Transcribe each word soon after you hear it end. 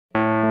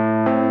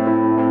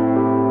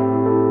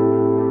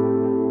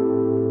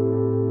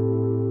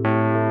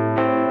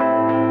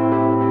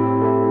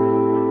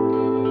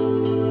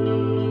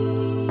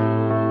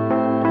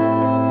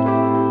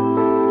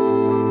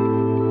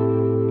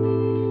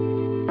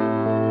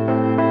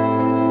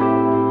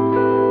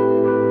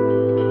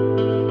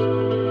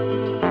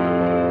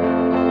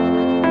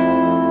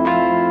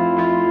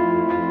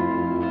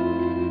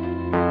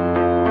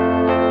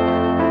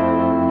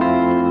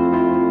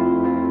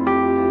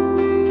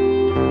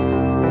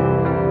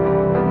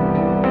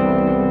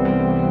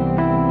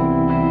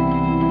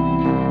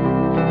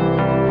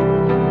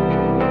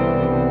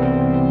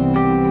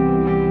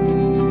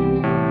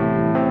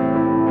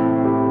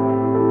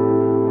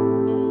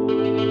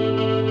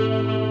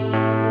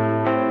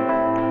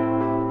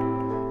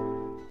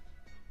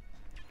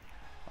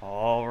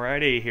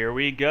Alrighty, here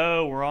we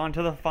go. We're on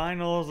to the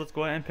finals. Let's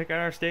go ahead and pick out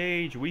our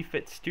stage. We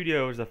Fit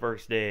Studio is the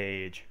first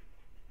stage.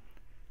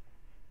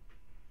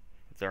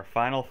 It's our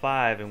final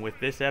 5, and with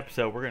this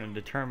episode, we're going to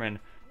determine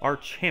our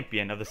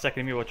champion of the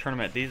second Amiibo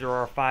Tournament. These are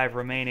our 5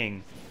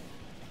 remaining.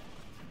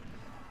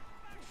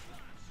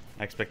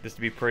 I expect this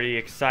to be pretty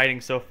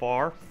exciting so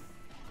far.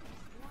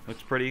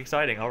 Looks pretty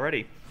exciting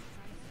already.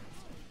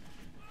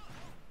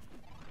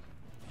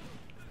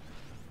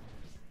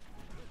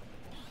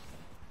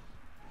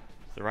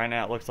 So right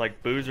now it looks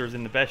like Boozer's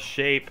in the best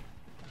shape.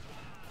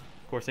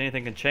 Of course,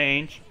 anything can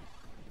change.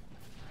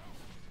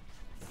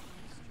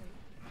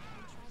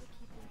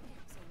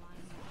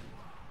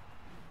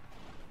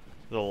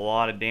 There's a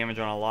lot of damage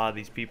on a lot of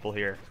these people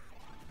here.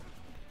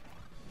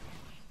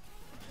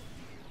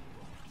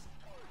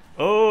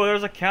 Oh,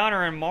 there's a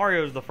counter and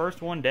Mario's the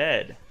first one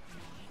dead.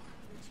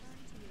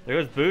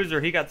 There goes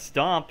Boozer, he got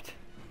stomped.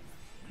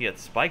 He got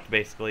spiked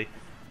basically.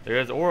 There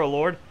goes Aura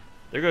Lord.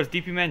 There goes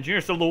DP Man Jr.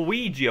 So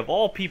Luigi, of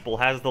all people,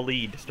 has the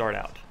lead to start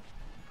out.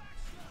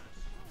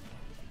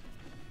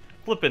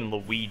 Flippin'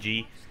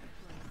 Luigi.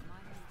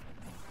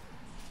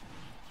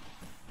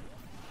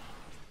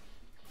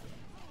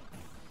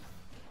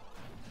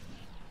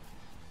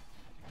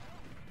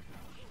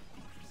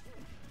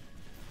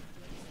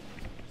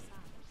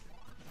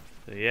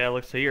 So yeah,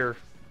 looks here.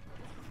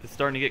 It's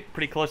starting to get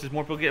pretty close as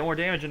more people get more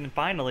damage, and then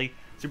finally,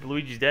 Super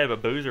Luigi's dead,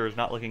 but Boozer is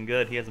not looking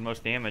good. He has the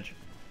most damage.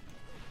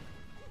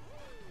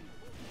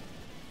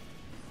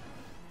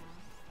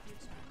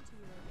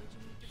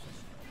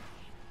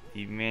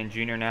 Man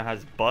Jr. now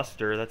has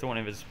Buster. That's one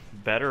of his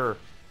better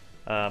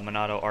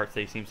Monado arts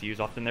that he seems to use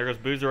often. There goes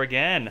Boozer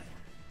again.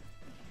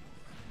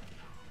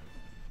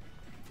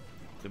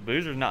 So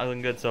Boozer's not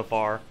looking good so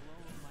far.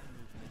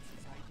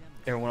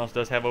 Everyone else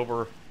does have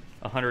over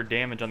 100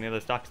 damage on the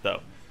other stocks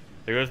though.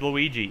 There goes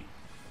Luigi.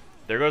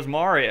 There goes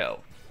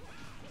Mario.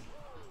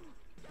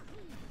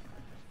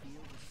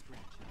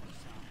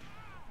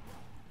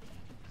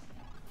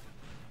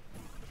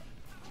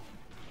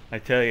 I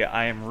tell you,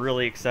 I am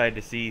really excited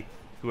to see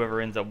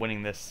whoever ends up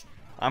winning this.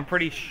 I'm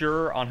pretty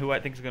sure on who I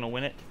think is going to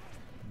win it,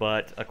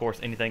 but of course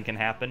anything can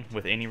happen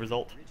with any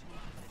result.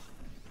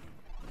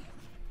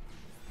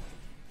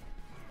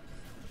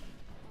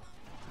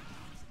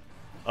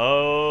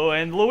 Oh,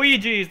 and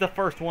Luigi's the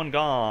first one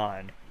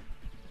gone.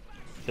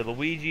 So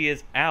Luigi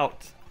is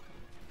out.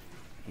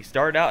 He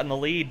started out in the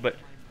lead, but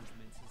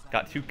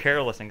got too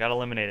careless and got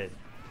eliminated.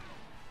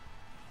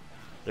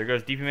 There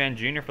goes DP Man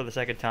Jr. for the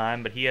second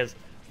time, but he has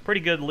pretty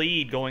good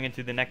lead going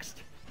into the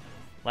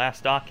last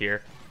stock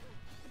here.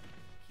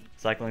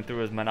 Cycling through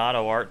his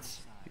Monado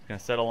arts. He's going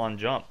to settle on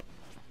jump.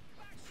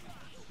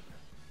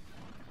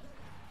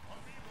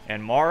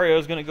 And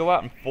Mario's going to go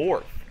out in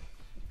 4th.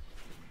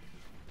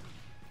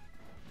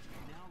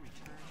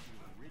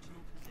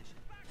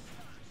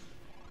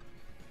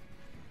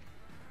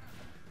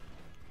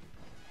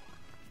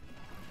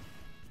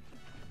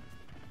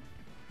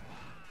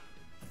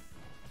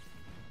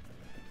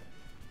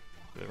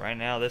 But right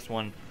now this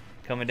one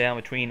coming down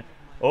between...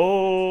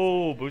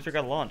 Oh, Boozer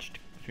got launched.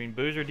 Between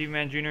Boozer, DP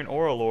Man Jr., and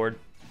Aura Lord.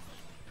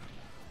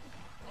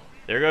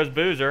 There goes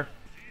Boozer.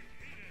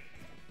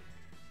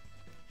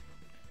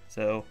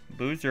 So,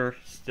 Boozer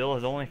still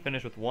has only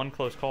finished with one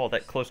close call.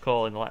 That close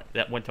call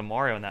that went to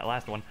Mario in that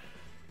last one.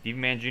 DP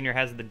Man Jr.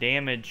 has the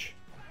damage,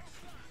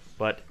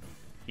 but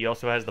he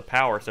also has the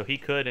power, so he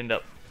could end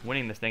up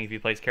winning this thing if he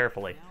plays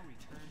carefully.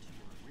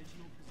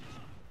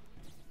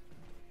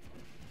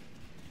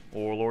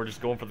 Or Lord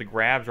just going for the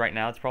grabs right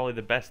now. It's probably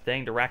the best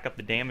thing to rack up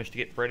the damage to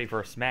get ready for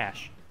a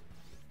smash.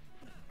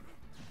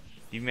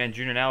 DP Man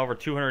Jr. now over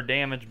 200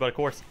 damage, but of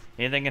course,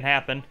 anything can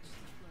happen.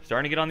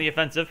 Starting to get on the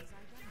offensive.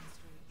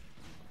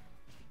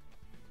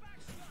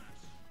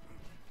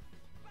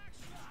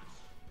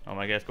 Oh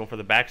my gosh, going for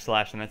the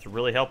backslash, and that's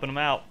really helping him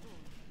out.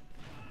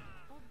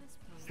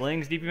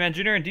 Slings DP Man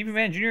Jr., and DP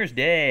Man Jr. is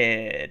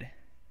dead.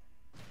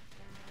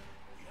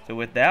 So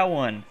with that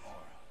one,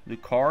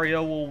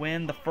 Lucario will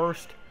win the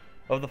first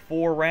of the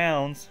 4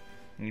 rounds,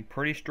 and he's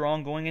pretty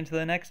strong going into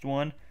the next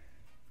one.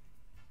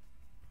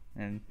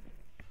 And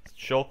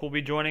Shulk will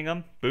be joining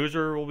him,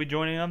 Boozer will be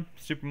joining him,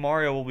 Super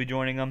Mario will be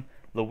joining him.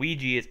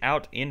 Luigi is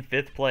out in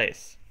 5th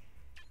place.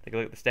 Take a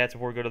look at the stats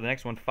before we go to the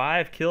next one.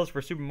 5 kills for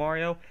Super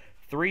Mario,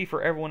 3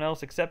 for everyone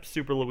else except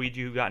Super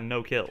Luigi, who got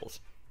no kills.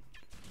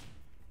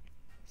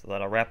 So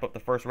that'll wrap up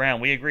the first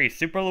round. We agree,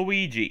 Super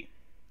Luigi,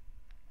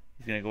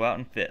 he's going to go out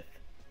in 5th.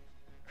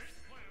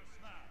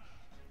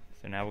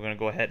 So now we're going to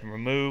go ahead and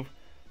remove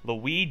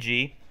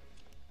Luigi,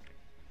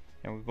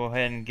 and we'll go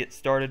ahead and get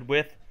started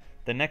with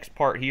the next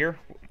part here.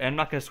 And I'm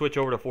not going to switch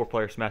over to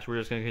 4-player Smash. We're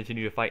just going to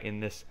continue to fight in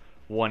this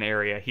one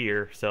area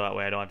here, so that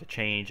way I don't have to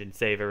change and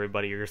save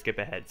everybody or skip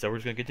ahead. So we're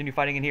just going to continue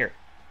fighting in here.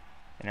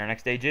 And our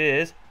next stage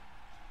is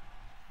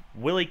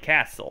Willy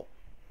Castle.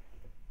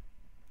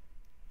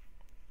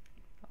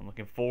 I'm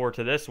looking forward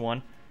to this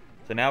one.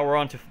 So now we're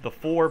on to the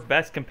 4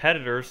 best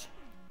competitors.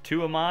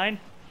 2 of mine,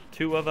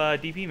 2 of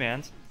DP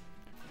Man's.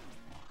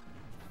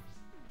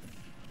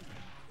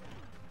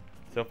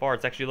 So far,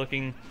 it's actually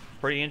looking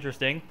pretty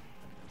interesting.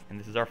 And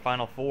this is our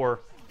final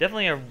four.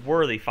 Definitely a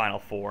worthy final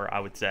four,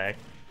 I would say.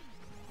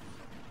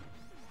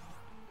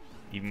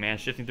 DP Man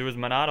shifting through his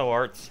Monado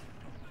arts.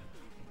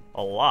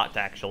 A lot,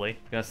 actually.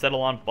 Gonna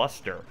settle on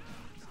Buster.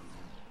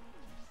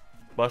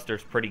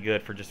 Buster's pretty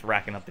good for just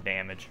racking up the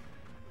damage.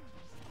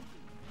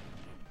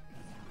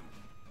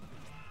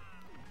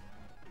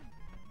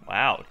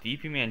 Wow,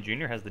 DP Man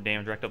Jr. has the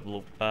damage racked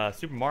up.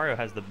 Super Mario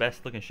has the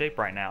best looking shape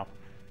right now.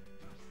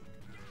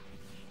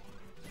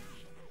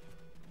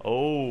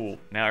 Oh,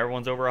 now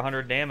everyone's over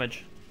 100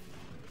 damage.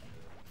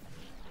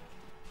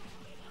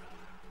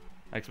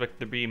 I expect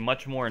there to be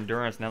much more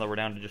endurance now that we're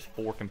down to just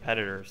 4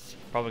 competitors.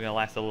 Probably going to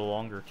last a little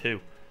longer,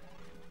 too.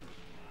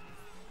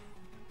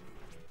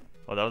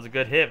 Well, that was a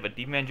good hit, but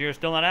DP Man Jr. is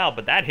still not out,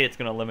 but that hit's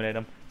going to eliminate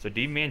him. So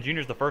DP Man Jr.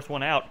 is the first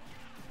one out.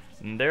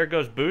 And there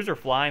goes Boozer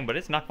flying, but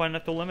it's not quite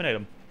enough to eliminate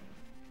him.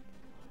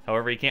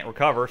 However, he can't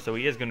recover, so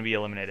he is going to be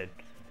eliminated.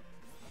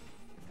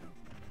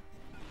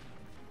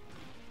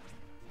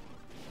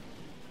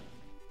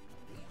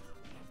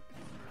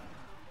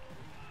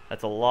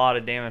 That's a lot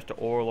of damage to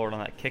Overlord on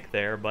that kick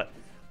there, but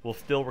we'll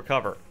still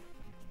recover.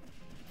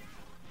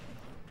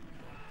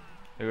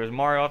 There goes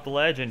Mario off the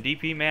ledge, and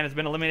DP Man has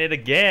been eliminated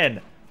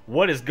again.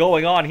 What is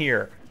going on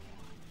here?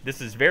 This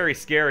is very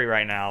scary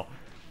right now.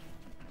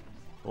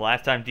 The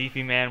last time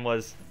DP Man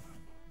was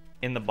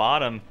in the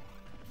bottom,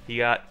 he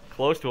got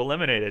close to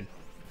eliminated.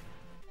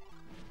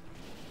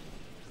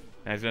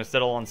 And he's going to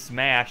settle on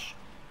Smash.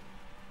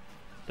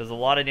 Does a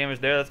lot of damage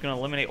there. That's going to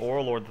eliminate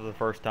Overlord for the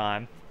first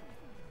time.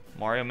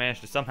 Mario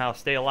managed to somehow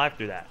stay alive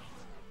through that.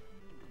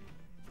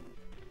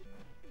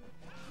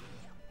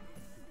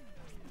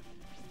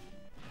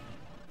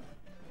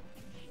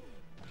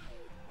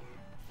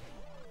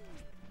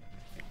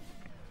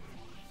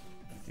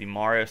 See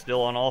Mario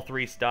still on all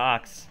 3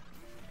 stocks.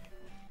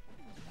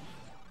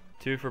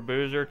 2 for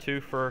Boozer, 2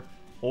 for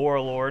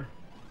Overlord.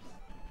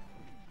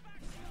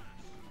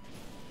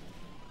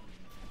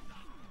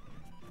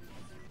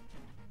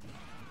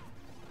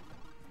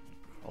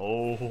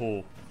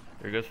 Oh,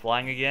 there goes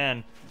flying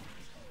again.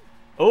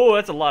 Oh,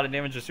 that's a lot of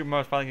damage. The Super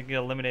Mario's probably going to get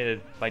eliminated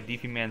by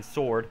DP Man's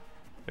sword.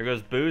 There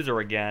goes Boozer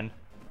again.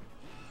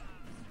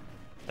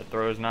 That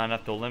throw is not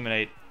enough to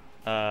eliminate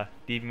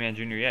DP Man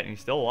Jr. yet, and he's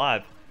still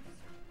alive.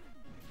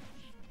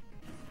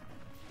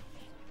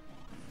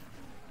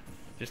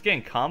 Just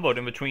getting comboed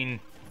in between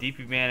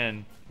DP Man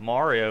and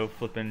Mario,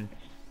 flipping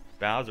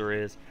Bowser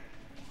is.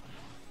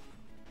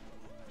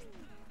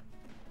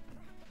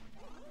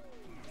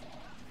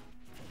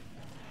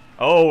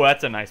 Oh,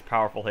 that's a nice,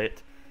 powerful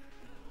hit.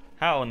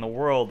 How in the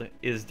world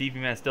is DP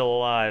Man still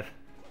alive?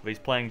 But he's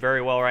playing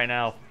very well right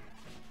now.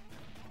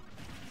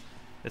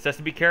 This has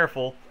to be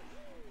careful.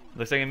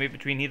 Looks like it may be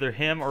between either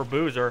him or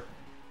Boozer.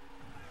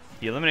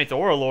 He eliminates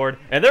Overlord,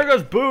 and there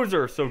goes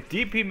Boozer. So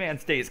DP Man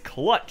stays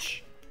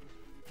clutch.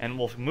 And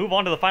we'll move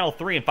on to the final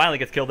 3 and finally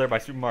gets killed there by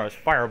Super Mario's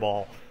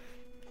Fireball.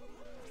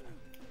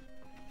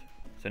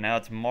 So now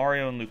it's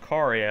Mario and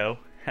Lucario.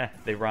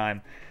 They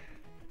rhyme.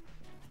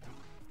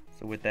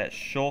 So with that,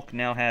 Shulk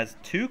now has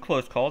 2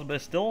 close calls, but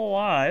is still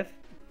alive.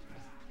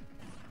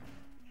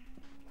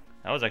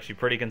 That was actually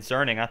pretty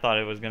concerning. I thought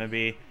it was going to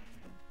be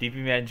DP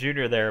Man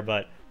Jr. there,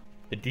 but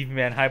the DP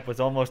Man hype was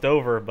almost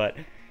over, but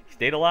he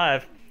stayed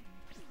alive.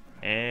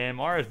 And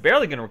Mario's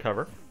barely going to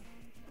recover.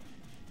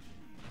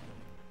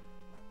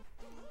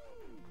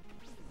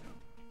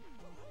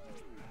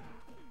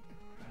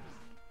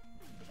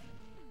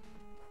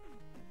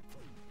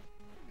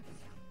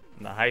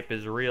 And the hype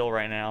is real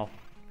right now.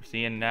 We're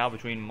seeing now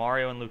between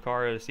Mario and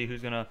Lucario to see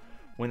who's going to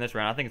win this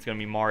round. I think it's going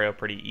to be Mario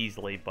pretty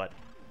easily, but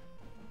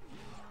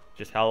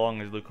just how long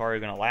is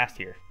Lucario going to last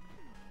here?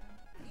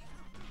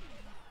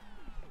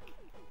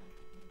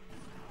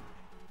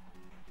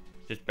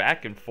 Just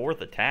back and forth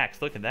attacks.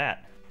 Look at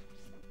that.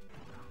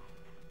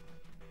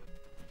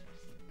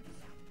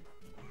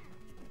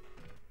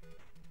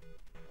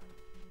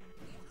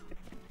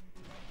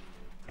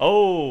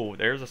 Oh,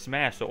 there's a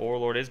smash. So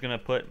Overlord is going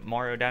to put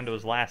Mario down to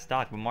his last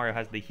stock, but Mario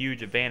has the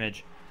huge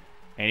advantage.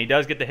 And he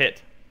does get the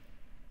hit.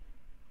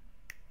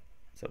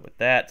 So with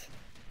that,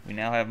 we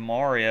now have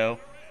Mario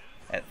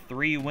at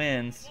 3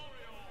 wins.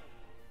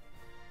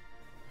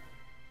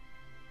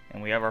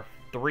 And we have our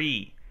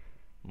 3.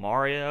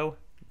 Mario,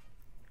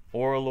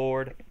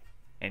 Overlord,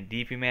 and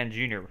DP Man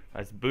Jr.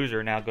 as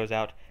Boozer now goes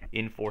out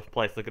in 4th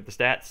place. Look at the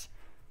stats.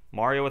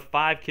 Mario with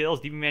 5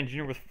 kills, DP Man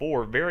Jr. with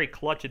 4. Very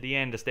clutch at the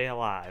end to stay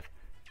alive.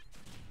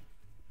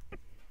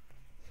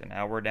 So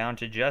now we're down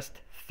to just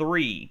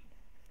 3.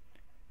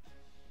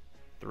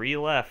 3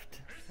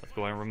 left. Let's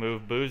go and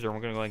remove Boozer.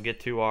 We're going to go and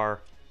get to our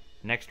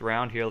next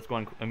round here. Let's go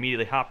and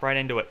immediately hop right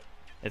into it.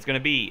 It's going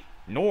to be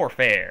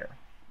Norfair.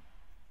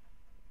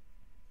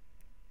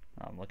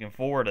 I'm looking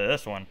forward to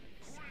this one.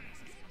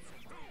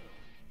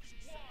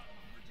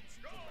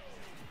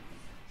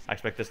 I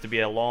expect this to be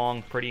a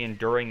long, pretty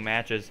enduring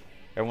match as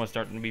everyone's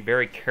starting to be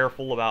very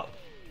careful about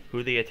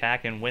who they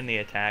attack and when they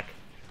attack.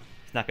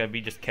 It's not going to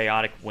be just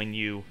chaotic when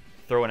you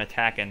throw an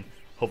attack and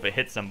hope it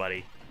hits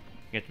somebody.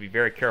 You have to be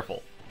very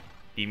careful.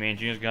 D-Man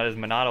Jr.'s got his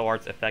Monado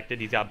arts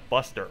affected. He's got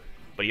Buster.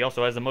 but he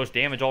also has the most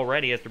damage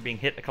already after being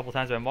hit a couple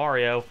times by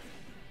Mario.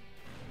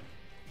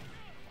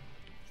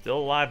 Still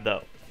alive,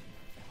 though.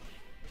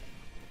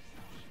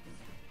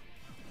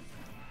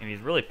 And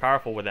he's really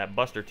powerful with that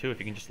Buster, too, if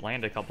he can just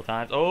land it a couple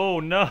times. Oh,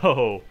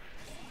 no!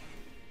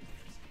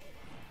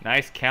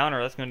 Nice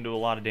counter. That's going to do a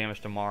lot of damage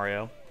to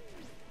Mario.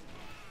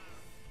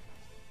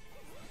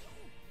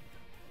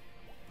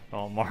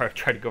 Oh, Mario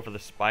tried to go for the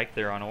spike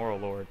there on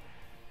Warlord.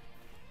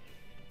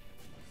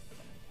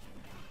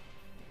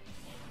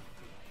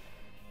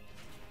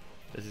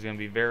 This is going to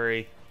be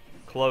very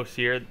close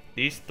here.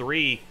 These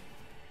three...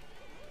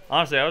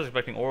 Honestly, I was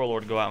expecting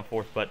Warlord to go out in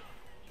fourth, but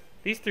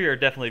these three are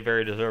definitely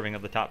very deserving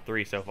of the top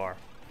three so far.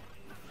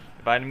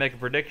 If I had to make a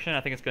prediction,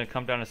 I think it's going to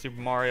come down to Super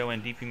Mario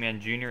and DP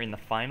Man Jr. in the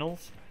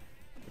finals.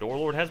 But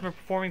Warlord has been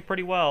performing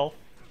pretty well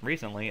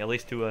recently, at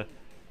least to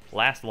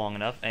last long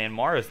enough, and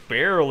Mario's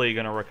barely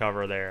going to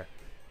recover there.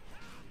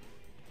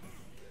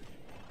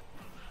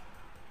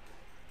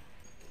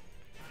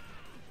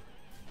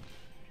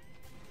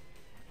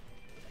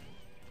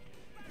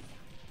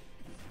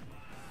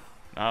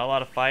 Not a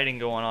lot of fighting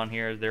going on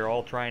here as they're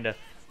all trying to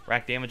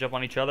rack damage up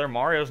on each other.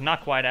 Mario's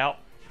not quite out.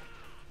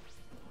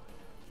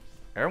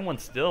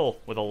 Everyone's still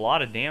with a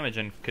lot of damage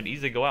and could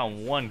easily go out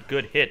in one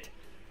good hit.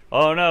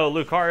 Oh no,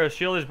 Lucario's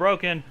shield is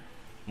broken.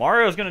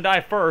 Mario's going to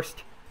die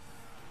first.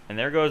 And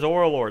there goes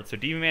Warlord. So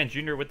DP Man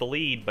Jr. with the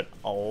lead, but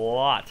a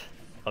lot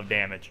of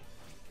damage.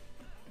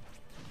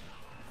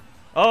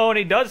 Oh, and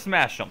he does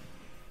smash them.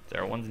 So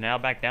everyone's now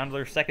back down to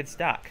their second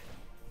stock.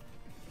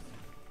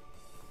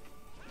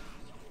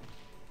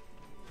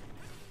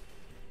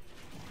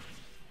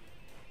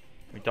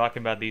 We're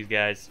talking about these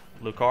guys.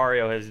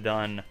 Lucario has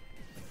done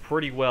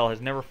pretty well.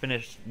 Has never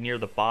finished near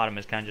the bottom.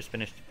 Has kind of just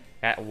finished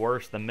at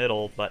worst the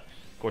middle. But,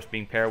 of course,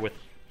 being paired with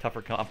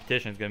tougher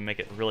competition is going to make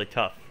it really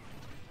tough.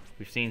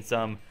 We've seen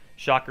some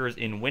shockers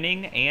in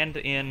winning and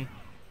in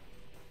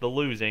the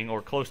losing,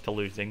 or close to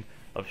losing,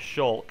 of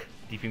Shulk,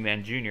 DP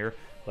Man Jr.,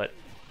 but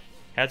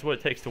has what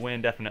it takes to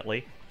win,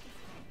 definitely.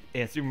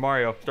 And Super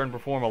Mario starting to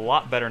perform a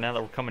lot better now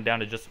that we're coming down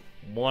to just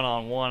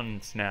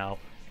one-on-ones now.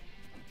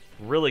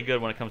 Really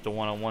good when it comes to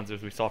one-on-ones,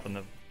 as we saw from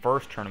the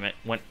first tournament.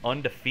 Went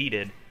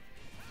undefeated.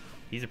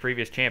 He's a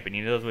previous champion.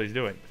 He knows what he's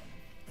doing.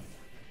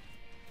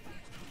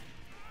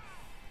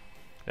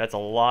 That's a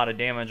lot of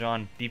damage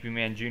on DP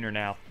Man Jr.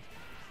 now.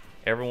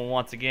 Everyone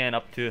once again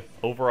up to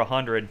over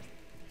 100.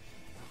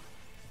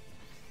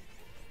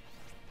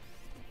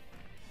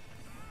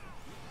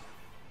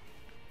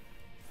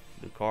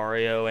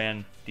 Lucario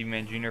and DP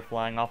Man Jr.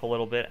 flying off a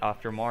little bit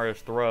after Mario's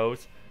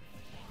throws.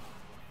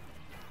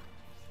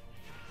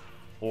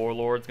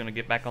 Warlord's going to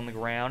get back on the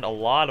ground. A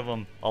lot of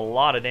them. A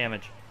lot of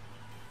damage.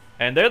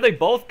 And there they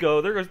both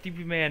go. There goes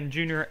DP Man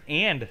Jr.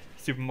 and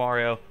Super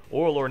Mario.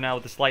 Warlord now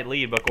with a slight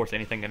lead, but of course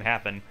anything can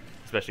happen.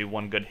 Especially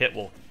one good hit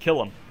will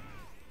kill him.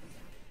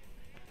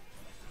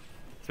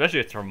 Especially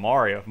if it's from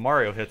Mario. If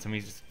Mario hits him,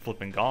 he's just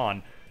flipping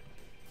gone.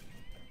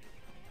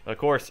 Of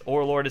course,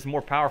 Warlord is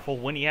more powerful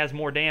when he has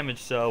more damage,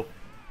 so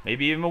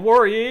maybe even more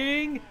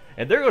worrying.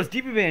 And there goes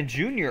DP Man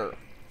Jr.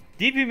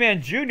 DP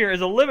Man Jr.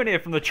 is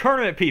eliminated from the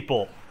tournament,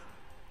 people.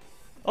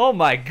 Oh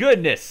my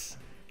goodness!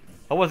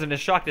 I wasn't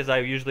as shocked as I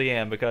usually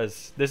am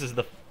because this is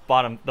the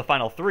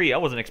final three. I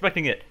wasn't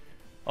expecting it.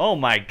 Oh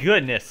my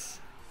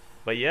goodness!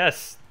 But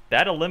yes,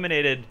 that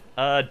eliminated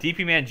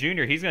DP Man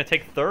Jr. He's going to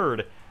take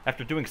third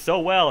after doing so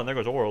well, and there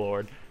goes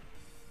Warlord.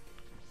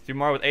 Super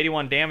Mario with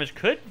 81 damage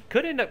could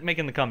end up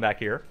making the comeback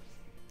here.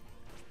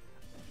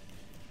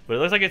 But it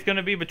looks like it's going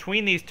to be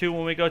between these two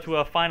when we go to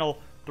a final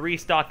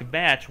three-stock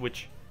match,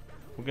 which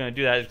we're going to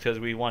do that because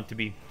we want to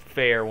be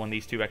fair when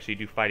these two actually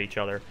do fight each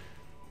other.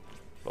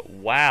 But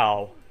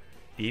wow,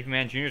 DP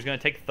Man Jr. is going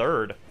to take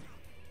third.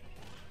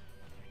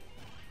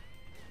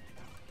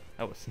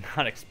 I was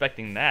not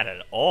expecting that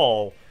at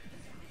all.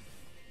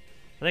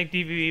 I think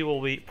DPV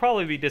will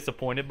probably be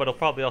disappointed, but he'll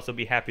probably also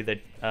be happy that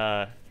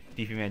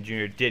DP Man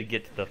Jr. did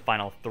get to the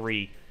final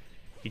three.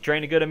 He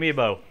trained a good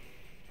amiibo.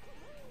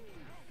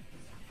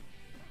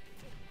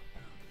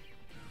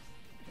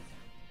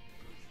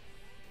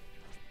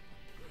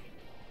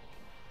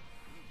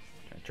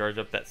 Charge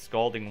up that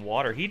scalding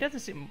water.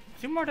 Super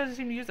Mario doesn't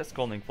seem to use that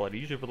scalding flood. He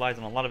usually relies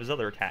on a lot of his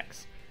other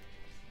attacks.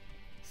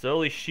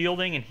 Slowly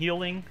shielding and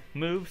healing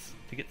moves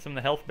to get some of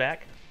the health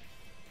back.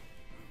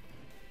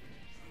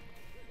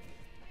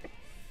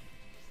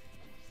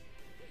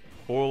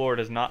 Warlord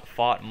has not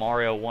fought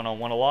Mario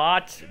one-on-one a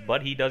lot,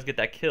 but he does get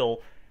that kill.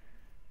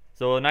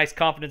 So a nice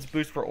confidence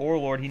boost for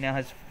Warlord. He now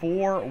has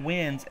 4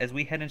 wins as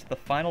we head into the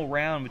final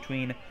round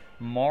between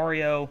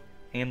Mario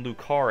and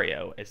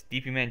Lucario, as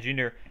DP Man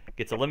Jr.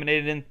 gets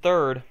eliminated in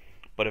third,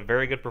 but a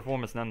very good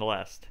performance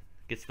nonetheless.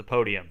 Gets the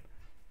podium.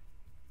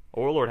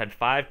 Warlord had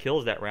 5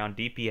 kills that round,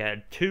 DP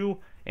had 2,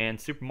 and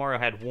Super Mario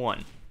had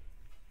 1.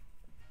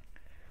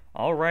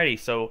 Alrighty,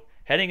 so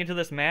heading into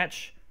this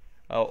match,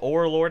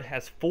 Warlord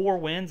has 4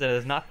 wins and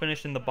has not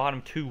finished in the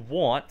bottom 2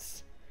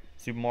 once.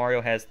 Super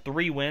Mario has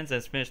 3 wins and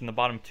has finished in the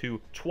bottom 2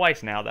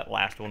 twice now. That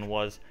last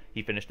one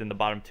he finished in the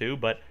bottom 2,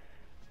 but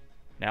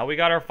now we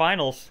got our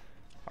finals.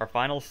 Our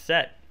final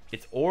set.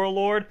 It's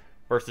Overlord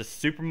versus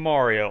Super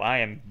Mario. I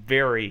am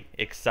very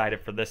excited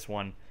for this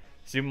one.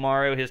 Super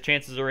Mario, his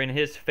chances are in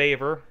his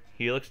favor.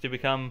 He looks to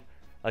become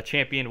a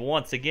champion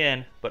once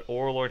again, but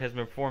Overlord has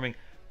been performing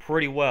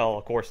pretty well.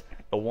 Of course,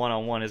 the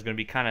one-on-one is going to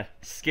be kind of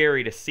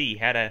scary to see.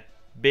 Had a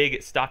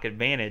big stock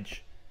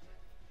advantage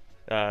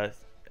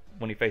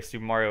when he faced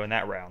Super Mario in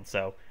that round.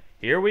 So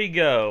here we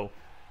go.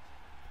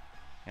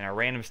 And our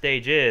random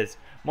stage is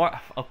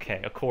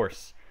okay, of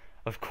course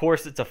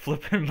it's a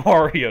flippin'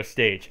 Mario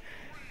stage.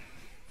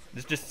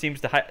 This just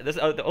seems to this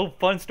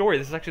fun story.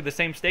 This is actually the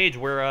same stage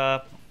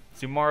where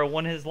Super Mario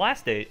won his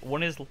last stage,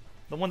 won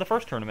the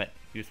first tournament.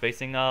 He was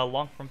facing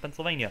Long from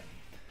Pennsylvania.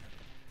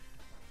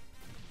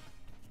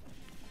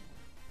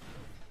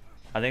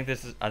 I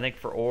think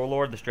for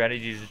Overlord, the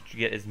strategy is just to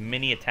get as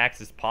many attacks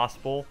as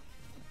possible.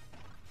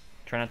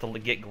 Try not to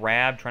get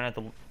grabbed. Try not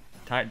to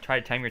try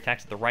to time your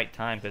attacks at the right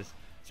time, because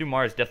Super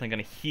Mario is definitely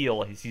going to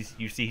heal.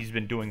 You see he's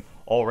been doing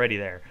already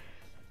there.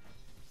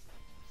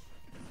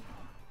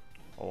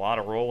 A lot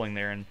of rolling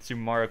there, and Super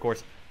Mario, of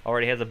course,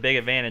 already has a big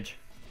advantage.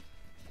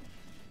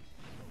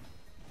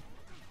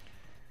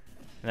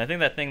 And I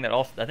think that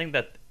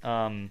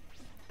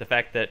the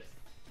fact that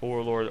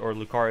Overlord or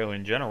Lucario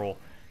in general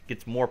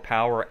gets more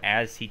power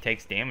as he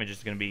takes damage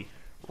is going to be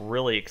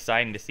really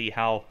exciting to see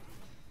how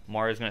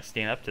Mario's going to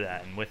stand up to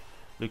that. And with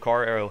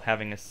Lucario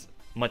having as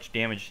much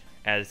damage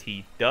as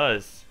he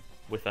does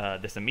with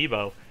this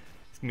amiibo,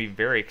 it's going to be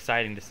very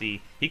exciting to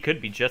see. He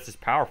could be just as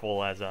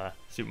powerful as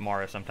Super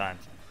Mario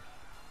sometimes.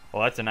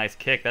 Well, that's a nice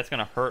kick. That's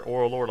going to hurt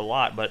Overlord a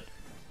lot, but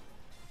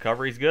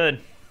recovery's good.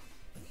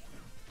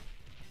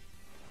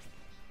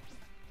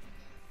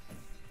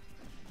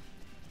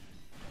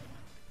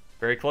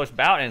 Very close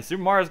bout, and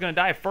Super Mario's going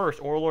to die first.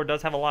 Overlord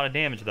does have a lot of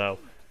damage, though.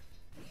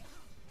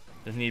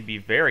 Doesn't need to be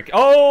very...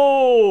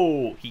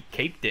 Oh! He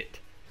caped it.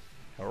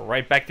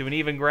 Right back to an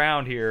even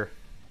ground here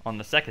on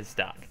the second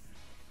stock.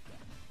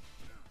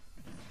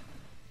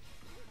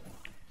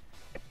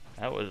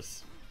 That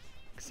was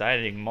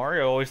exciting.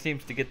 Mario always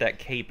seems to get that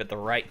cape at the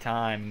right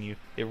time.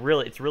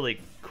 It's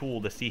really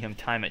cool to see him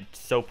time it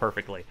so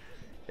perfectly,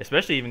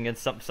 especially even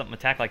against something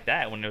attack like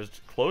that when it was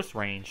close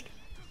ranged.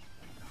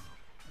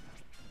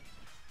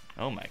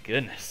 Oh my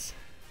goodness.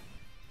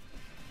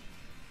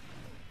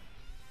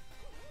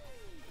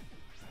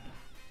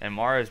 And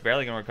Mario's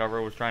barely gonna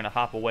recover. Was trying to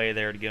hop away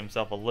there to get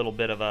himself a little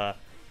bit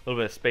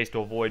of space to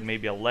avoid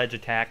maybe a ledge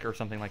attack or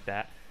something like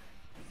that.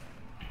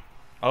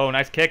 Oh,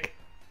 nice kick.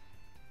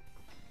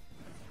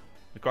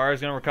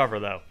 Lucario's gonna recover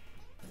though.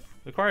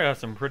 Lucario has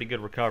some pretty good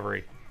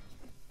recovery.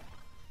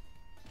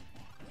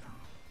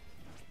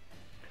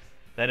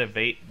 That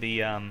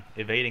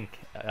evading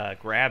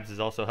grabs is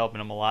also helping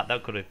him a lot.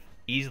 That could have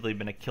easily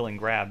been a killing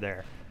grab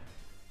there.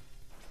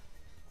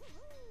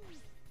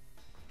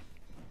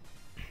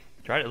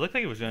 It looked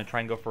like he was going to try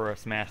and go for a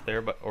smash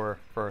there, or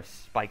for a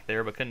spike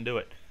there, but couldn't do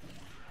it.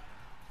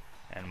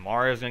 And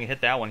Mario's going to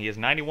hit that one. He has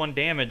 91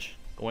 damage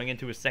going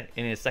into his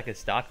second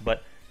stock,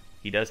 but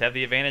he does have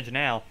the advantage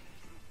now.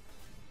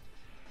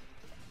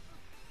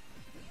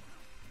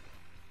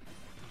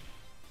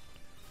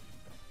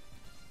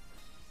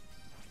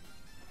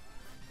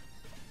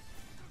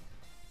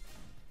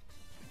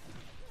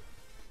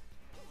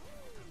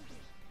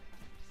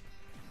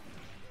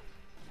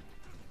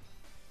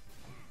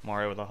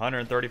 Mario with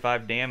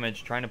 135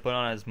 damage, trying to put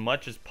on as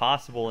much as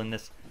possible in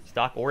this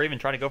stock, or even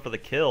try to go for the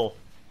kill.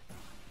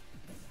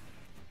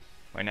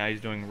 Right now he's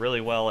doing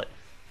really well at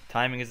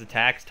timing his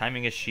attacks,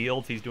 timing his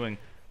shields. He's doing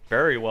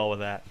very well with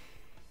that.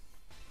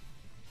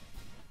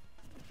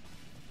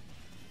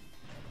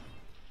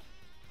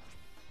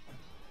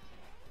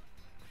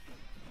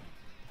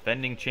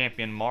 Defending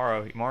champion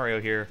Mario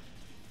here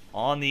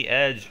on the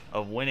edge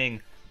of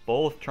winning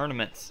both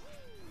tournaments.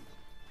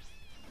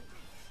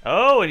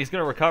 Oh, and he's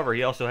going to recover.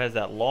 He also has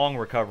that long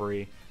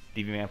recovery.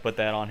 DV Man put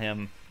that on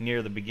him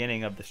near the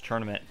beginning of this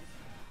tournament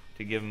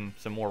to give him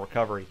some more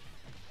recovery.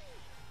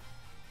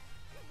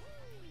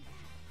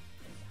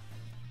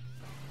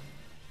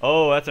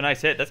 Oh, that's a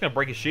nice hit. That's going to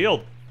break his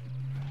shield.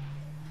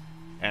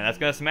 And that's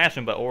going to smash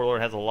him, but Overlord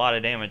has a lot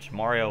of damage.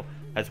 Mario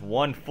has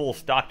one full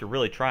stock to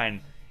really try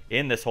and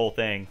end this whole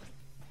thing.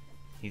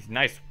 He's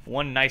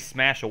one nice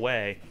smash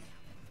away.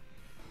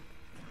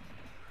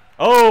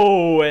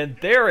 Oh, and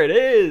there it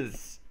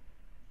is.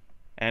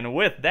 And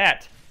with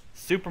that,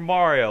 Super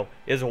Mario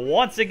is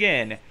once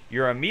again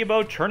your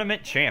Amiibo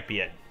Tournament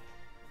champion.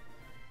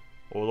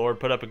 Overlord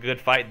put up a good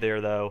fight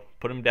there, though.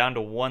 Put him down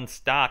to one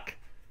stock.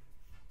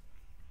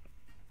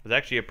 It was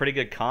actually a pretty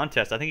good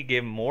contest. I think he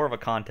gave him more of a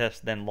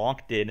contest than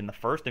Lonk did in the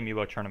first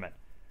Amiibo Tournament.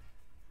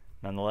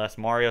 Nonetheless,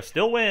 Mario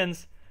still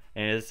wins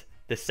and is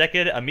the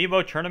second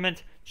Amiibo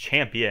Tournament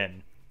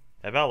champion.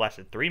 That battle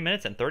lasted 3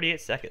 minutes and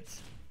 38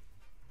 seconds.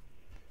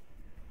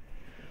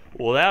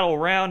 Well, that'll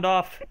round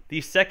off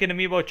the second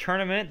Amiibo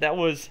Tournament. That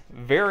was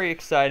very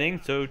exciting.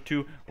 So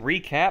to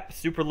recap,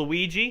 Super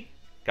Luigi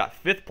got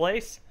 5th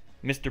place.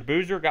 Mr.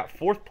 Boozer got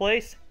 4th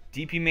place.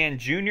 DP Man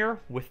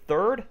Jr. with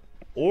 3rd.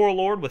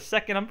 Overlord with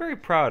 2nd. I'm very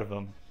proud of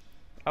him.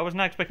 I was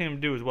not expecting him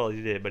to do as well as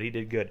he did, but he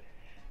did good.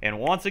 And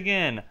once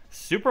again,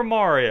 Super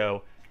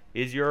Mario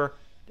is your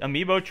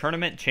Amiibo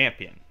Tournament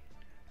champion.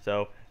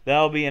 So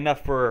that'll be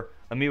enough for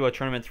Amiibo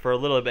Tournaments for a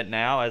little bit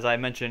now. As I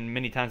mentioned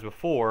many times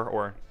before,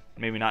 or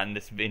maybe not in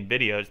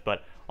videos,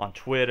 but on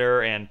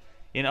Twitter and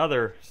in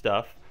other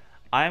stuff,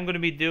 I'm going to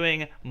be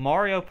doing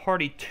Mario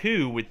Party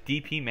 2 with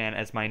DP Man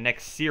as my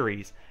next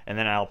series, and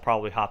then I'll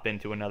probably hop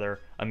into another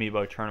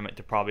Amiibo Tournament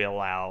to probably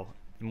allow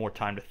more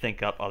time to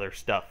think up other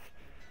stuff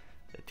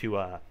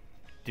to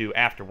do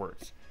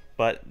afterwards.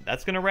 But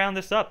that's going to round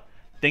this up.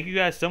 Thank you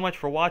guys so much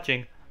for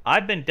watching.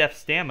 I've been Def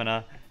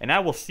Stamina, and I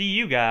will see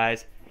you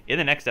guys in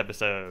the next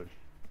episode.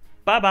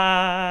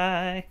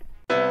 Bye-bye!